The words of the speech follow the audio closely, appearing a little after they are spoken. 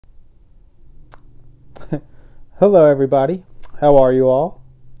Hello everybody, how are you all?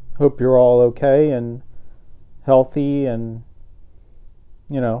 Hope you're all okay and healthy and,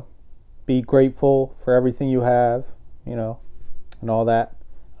 be grateful for everything you have, and all that.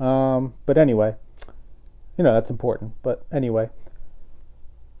 But anyway, that's important. But anyway,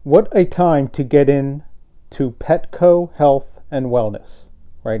 what a time to get in to Petco Health and Wellness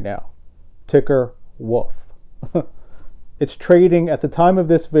right now. Ticker WOOF. It's trading, at the time of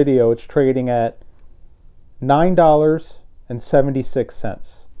this video, it's trading at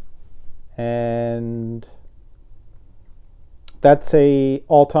 $9.76. And that's a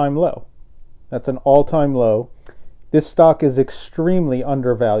all-time low. That's an all-time low. This stock is extremely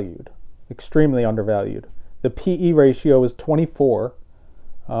undervalued. Extremely undervalued. The PE ratio is 24.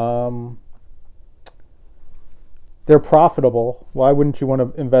 They're profitable. Why wouldn't you want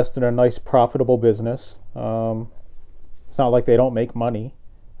to invest in a nice profitable business? It's not like they don't make money.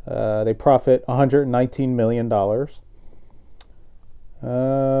 They profit $119 million.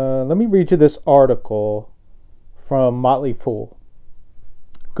 Let me read you this article from Motley Fool.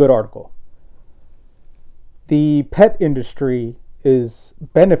 Good article. The pet industry is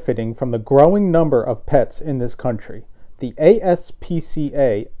benefiting from the growing number of pets in this country. The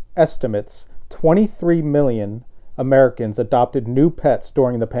ASPCA estimates 23 million Americans adopted new pets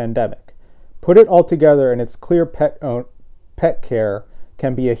during the pandemic. Put it all together, and it's clear pet care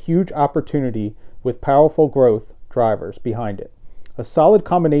can be a huge opportunity with powerful growth drivers behind it. A solid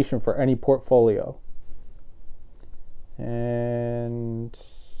combination for any portfolio. And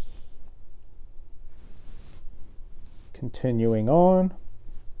continuing on,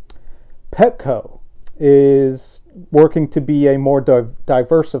 Petco is working to be a more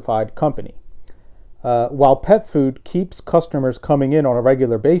diversified company. While pet food keeps customers coming in on a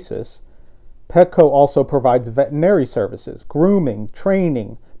regular basis, Petco also provides veterinary services, grooming,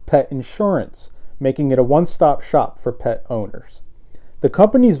 training, pet insurance, making it a one-stop shop for pet owners. The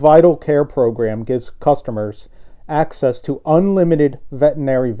company's Vital Care program gives customers access to unlimited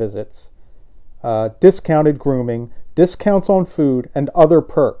veterinary visits, discounted grooming, discounts on food, and other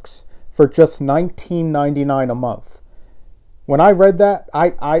perks for just $19.99 a month. When I read that, I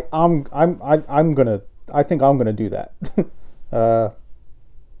think I'm gonna do that.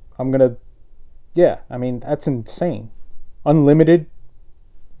 That's insane. Unlimited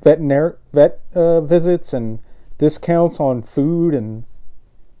vet visits and discounts on food, and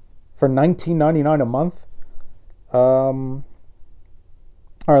for $19.99 a month. All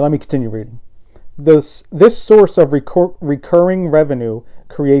right, let me continue reading. This source of recurring revenue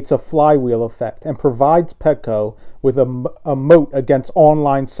creates a flywheel effect and provides Petco with a moat against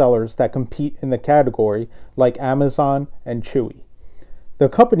online sellers that compete in the category, like Amazon and Chewy. The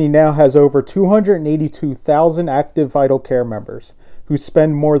company now has over 282,000 active Vital Care members who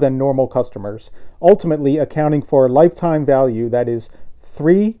spend more than normal customers, ultimately accounting for a lifetime value that is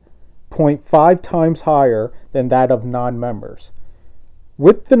 3.5 times higher than that of non-members.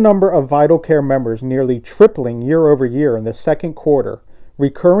 With the number of Vital Care members nearly tripling year over year in the second quarter,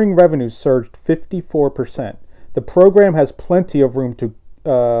 recurring revenues surged 54%. The program has plenty of room to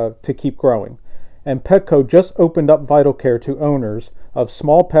keep growing, and Petco just opened up Vital Care to owners of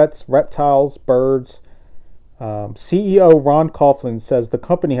small pets, reptiles, birds. CEO Ron Coughlin says the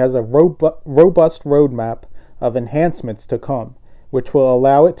company has a robust roadmap of enhancements to come, which will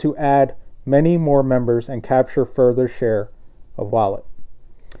allow it to add many more members and capture further share of wallet.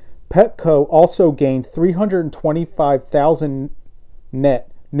 Petco also gained 325,000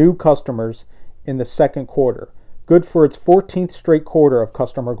 net new customers in the second quarter, good for its 14th straight quarter of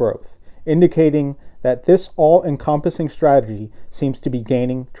customer growth, indicating that this all-encompassing strategy seems to be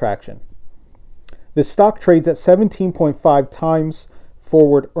gaining traction. The stock trades at 17.5 times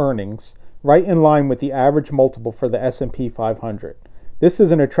forward earnings, right in line with the average multiple for the S&P 500. This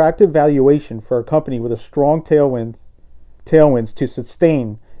is an attractive valuation for a company with a strong tailwinds to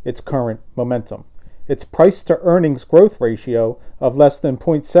sustain its current momentum. Its price-to-earnings growth ratio of less than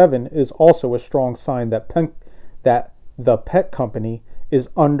 0.7 is also a strong sign that the pet company is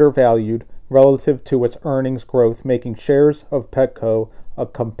undervalued relative to its earnings growth, making shares of Petco a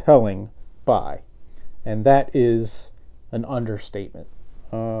compelling buy. And that is an understatement.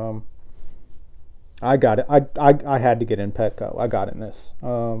 I got it. I had to get in Petco. I got in this.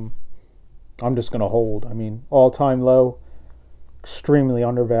 I'm just going to hold. All-time low, extremely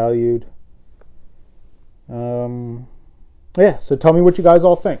undervalued. So tell me what you guys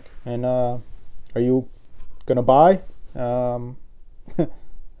all think. And are you going to buy?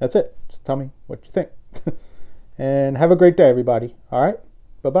 That's it. Just tell me what you think. And have a great day, everybody. All right?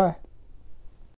 Bye-bye.